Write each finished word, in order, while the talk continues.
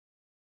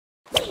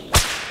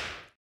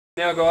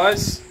Now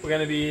guys, we're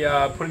going to be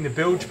putting the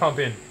bilge pump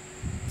in.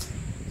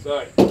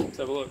 So, let's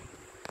have a look.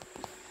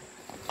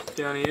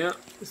 Down here,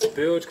 it's the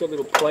bilge, got a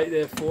little plate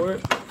there for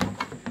it.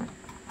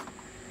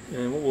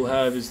 And what we'll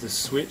have is the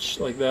switch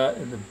like that,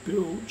 and the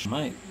bilge,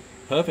 mate,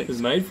 perfect,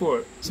 is made for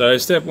it. So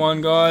step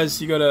one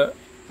guys, you got to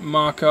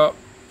mark up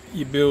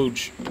your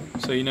bilge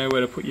so you know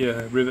where to put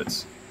your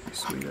rivets.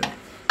 Sweet.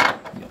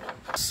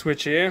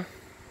 Switch here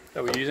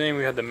that we're using,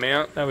 we had the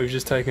mount that we've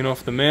just taken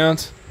off the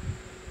mount,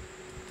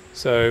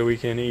 so we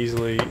can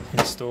easily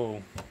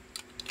install.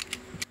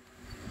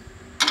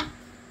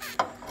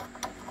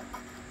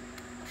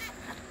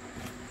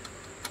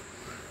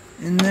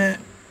 In there.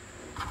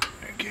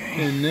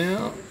 Okay. And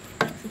now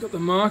we've got the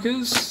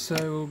markers, so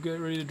we'll get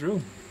ready to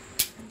drill.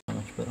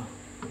 Much better.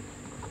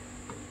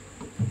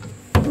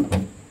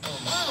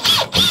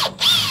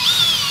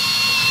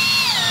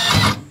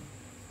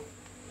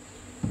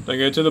 Don't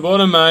go to the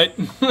bottom, mate.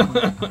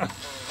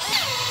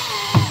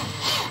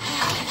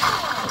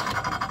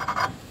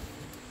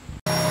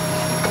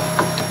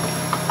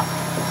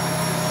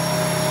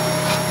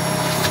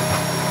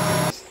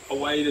 A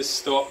way to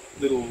stop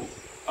little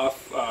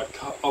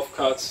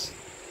offcuts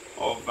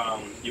of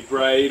your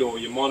braid or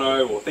your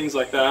mono or things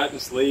like that,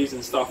 just leaves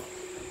and stuff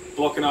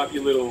blocking up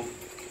your little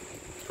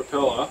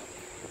propeller,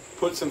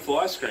 put some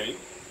fly screen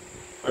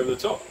over the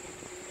top.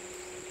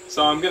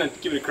 So I'm going to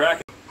give it a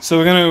crack. So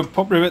we're going to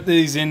pop rivet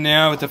these in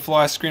now with the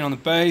fly screen on the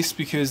base,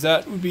 because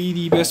that would be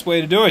the best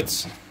way to do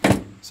it.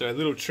 So a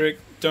little trick,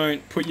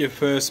 don't put your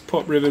first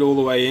pop rivet all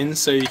the way in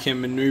so you can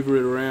maneuver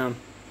it around.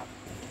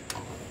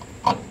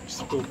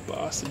 Just a little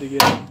bastard to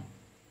get it.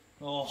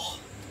 Oh,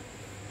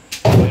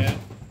 that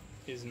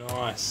is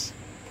nice.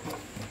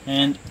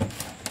 And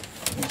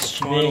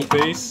final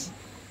piece.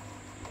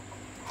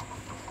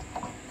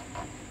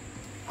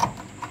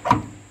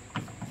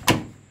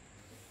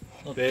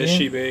 There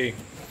she be.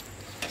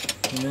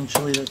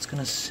 Eventually that's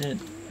going to sit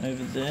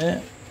over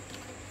there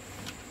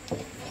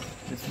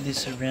with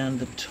this around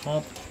the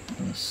top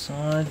and the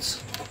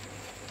sides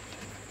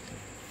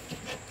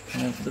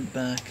and over the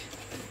back.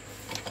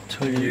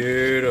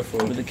 Beautiful.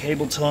 With the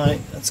cable tie,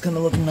 that's going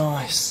to look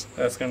nice.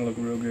 That's going to look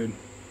real good.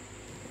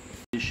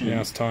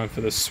 Now it's time for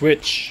the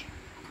switch.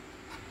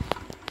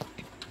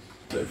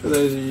 So for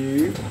those of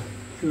you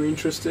who are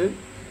interested,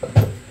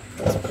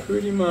 that's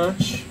pretty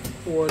much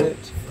what it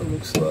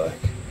looks like.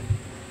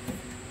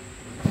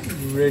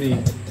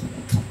 Ready.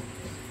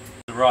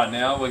 Right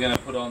now we're going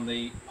to put on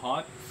the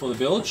pipe for the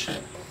bilge.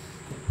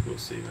 We'll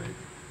see, mate.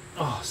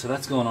 Oh, so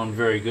that's gone on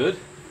very good.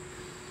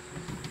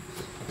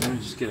 Let me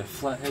just get a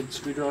flathead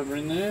screwdriver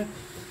in there.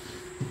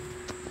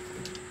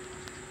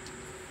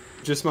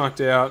 Just marked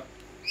out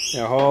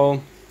our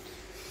hole,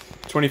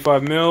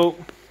 25 mil.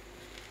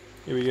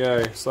 Here we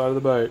go, side of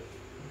the boat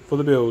for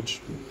the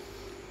bilge.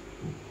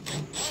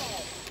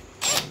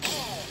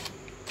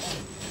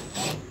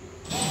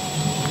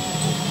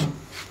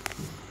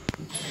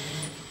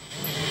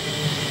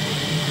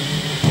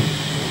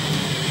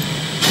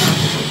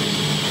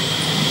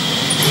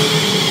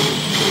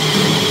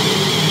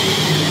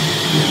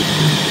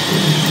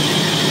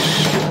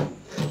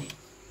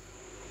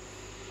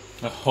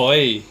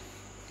 Ahoy!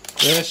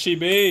 There she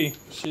be.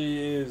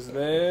 She is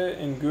there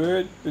and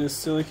good. Bit of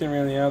silicone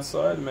around the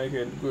outside to make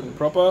it good and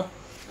proper.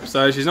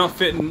 So she's not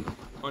fitting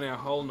on our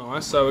hole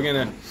nice, so we're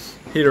going to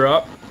hit her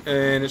up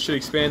and it should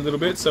expand a little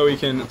bit so we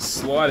can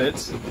slide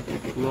it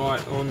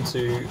right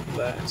onto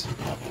that.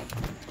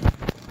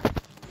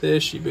 There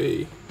she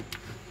be.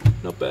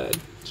 Not bad.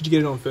 Did you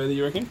get it on further,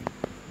 you reckon?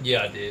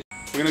 Yeah, I did.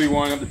 We're going to be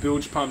winding up the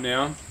bilge pump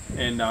now,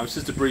 and it's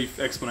just a brief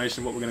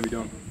explanation of what we're going to be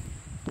doing.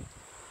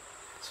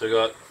 So we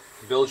got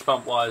bilge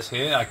pump wires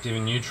here, active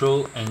and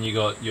neutral, and you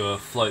got your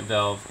float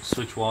valve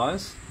switch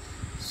wires.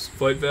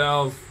 Float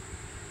valve,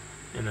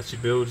 and that's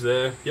your bilge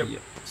there. Yep.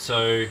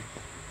 So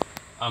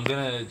I'm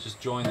gonna just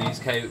join these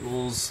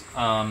cables.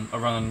 I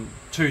run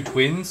two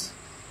twins,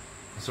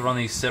 so run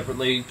these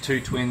separately. Two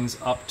twins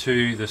up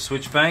to the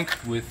switch bank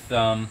with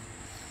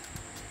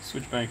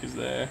switch bank is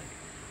there,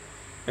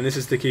 and this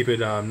is to keep it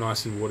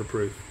nice and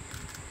waterproof.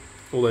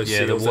 All those seals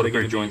the that are going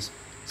waterproof to joints be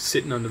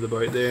sitting under the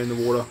boat there in the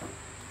water.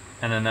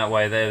 And then that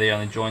way they're the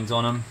only joins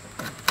on them.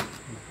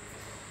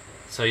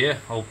 So yeah,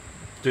 I'll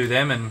do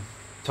them and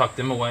tuck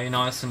them away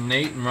nice and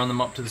neat and run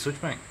them up to the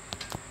switch bank.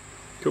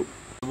 Cool.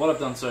 What I've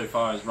done so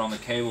far is run the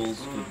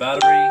cables for the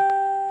battery,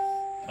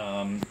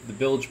 the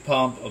bilge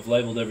pump, I've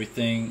labelled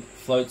everything,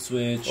 float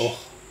switch,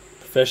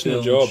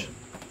 professional bilge, job.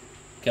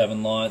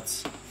 cabin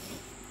lights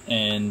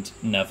and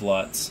nav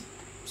lights.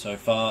 So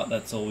far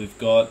that's all we've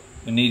got.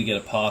 We need to get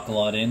a parker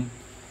light in,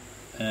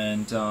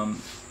 and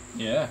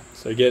yeah.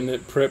 So getting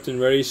it prepped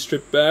and ready,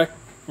 stripped back,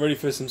 ready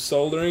for some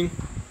soldering.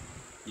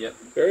 Yep.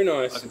 Very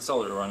nice. I can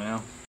solder it right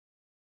now.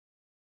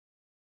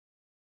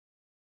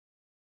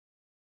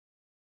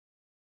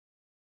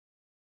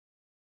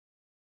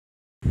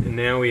 And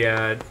now we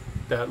add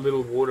that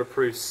little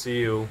waterproof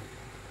seal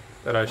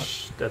that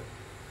that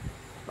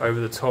over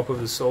the top of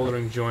the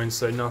soldering joint,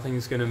 so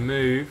nothing's going to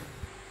move.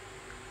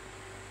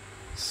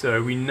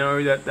 So we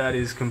know that that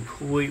is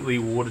completely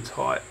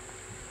watertight.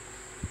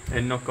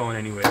 and not going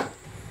anywhere.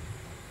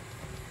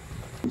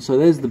 So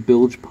there's the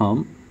bilge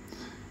pump.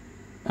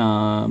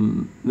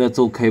 That's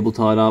all cable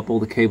tied up. All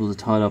the cables are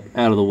tied up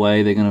out of the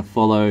way. They're going to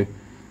follow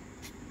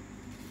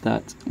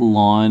that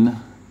line,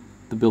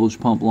 the bilge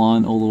pump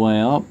line, all the way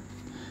up.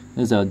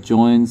 There's our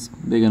joins.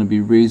 They're going to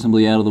be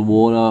reasonably out of the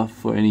water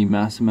for any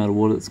mass amount of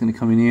water that's going to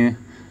come in here.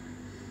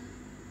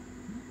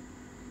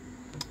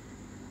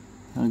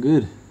 How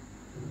good.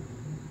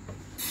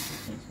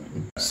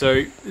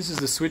 So this is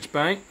the switch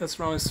bank. Let's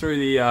run us through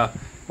the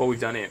what we've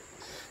done here.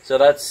 So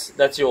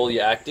that's all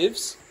your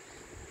actives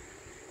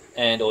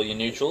and all your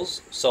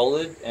neutrals,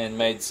 soldered and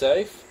made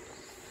safe.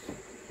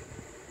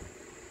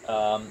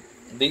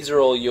 These are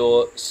all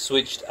your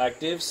switched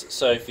actives.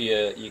 So for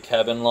your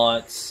cabin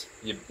lights,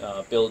 your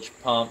bilge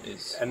pump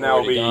is and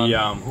they'll be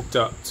hooked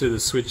up to the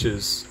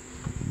switches.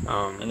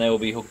 And they will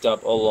be hooked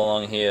up all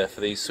along here for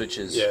these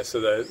switches. Yeah,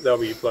 so they'll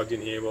be plugged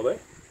in here, will they?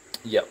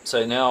 Yep.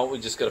 So now we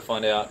just got to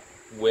find out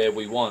where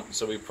we want.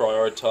 So we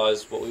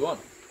prioritize what we want.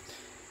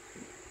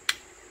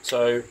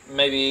 So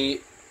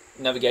maybe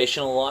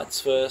navigational lights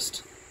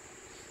first,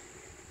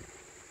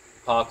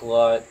 park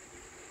light,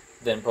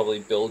 then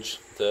probably bilge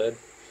third.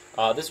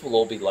 This will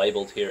all be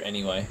labelled here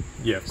anyway.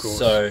 Yeah, of course.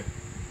 So,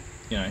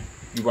 you know,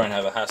 you won't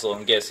have a hassle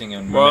in guessing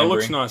and well, remembering.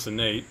 it looks nice and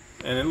neat,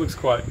 and it looks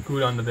quite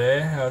good under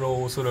there, how it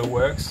all sort of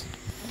works.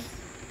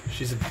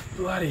 She's a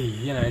bloody,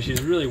 you know,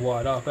 she's really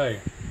wide up, eh?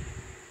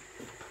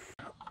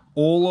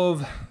 All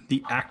of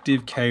the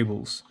active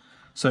cables.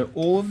 So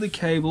all of the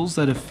cables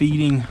that are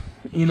feeding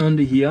in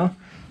under here,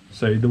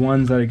 so the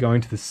ones that are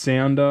going to the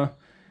sounder,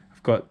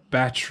 I've got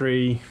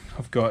battery,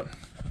 I've got,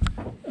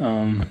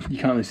 you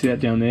can't really see that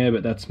down there,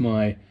 but that's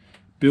my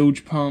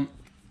bilge pump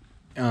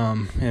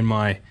and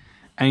my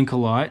anchor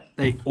light.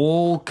 They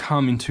all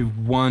come into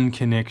one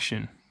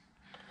connection.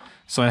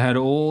 So I had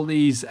all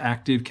these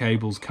active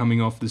cables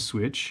coming off the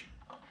switch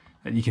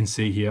that you can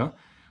see here.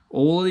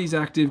 All of these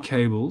active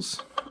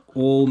cables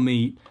all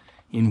meet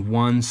in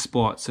one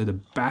spot. So the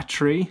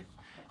battery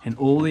and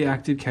all the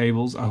active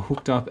cables are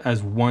hooked up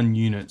as one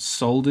unit,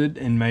 soldered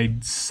and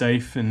made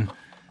safe, and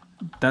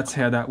that's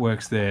how that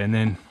works there. And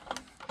then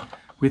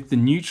with the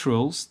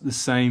neutrals, the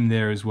same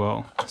there as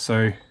well.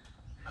 So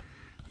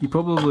you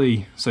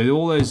probably, so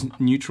all those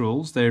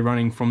neutrals, they're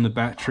running from the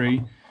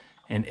battery,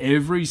 and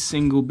every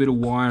single bit of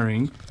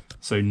wiring,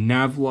 so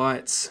nav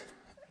lights,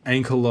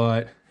 anchor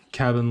light,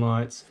 cabin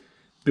lights,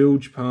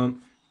 bilge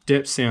pump,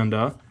 depth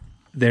sounder,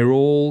 they're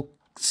all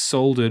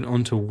soldered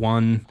onto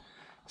one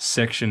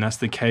section. That's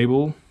the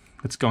cable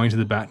that's going to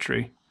the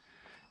battery.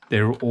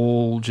 They're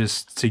all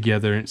just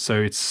together,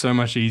 so it's so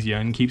much easier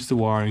and keeps the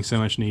wiring so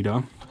much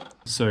neater.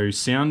 So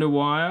sounder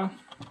wire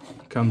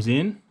comes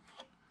in,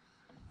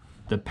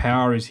 the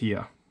power is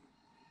here,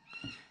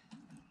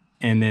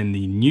 and then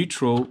the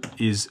neutral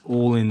is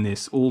all in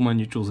this. All my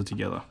neutrals are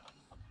together,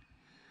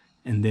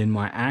 and then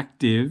my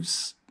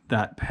actives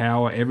that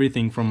power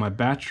everything from my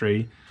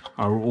battery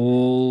are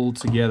all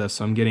together.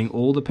 So I'm getting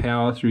all the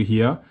power through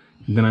here,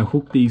 and then I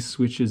hook these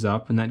switches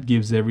up, and that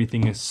gives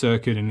everything a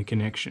circuit and a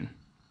connection.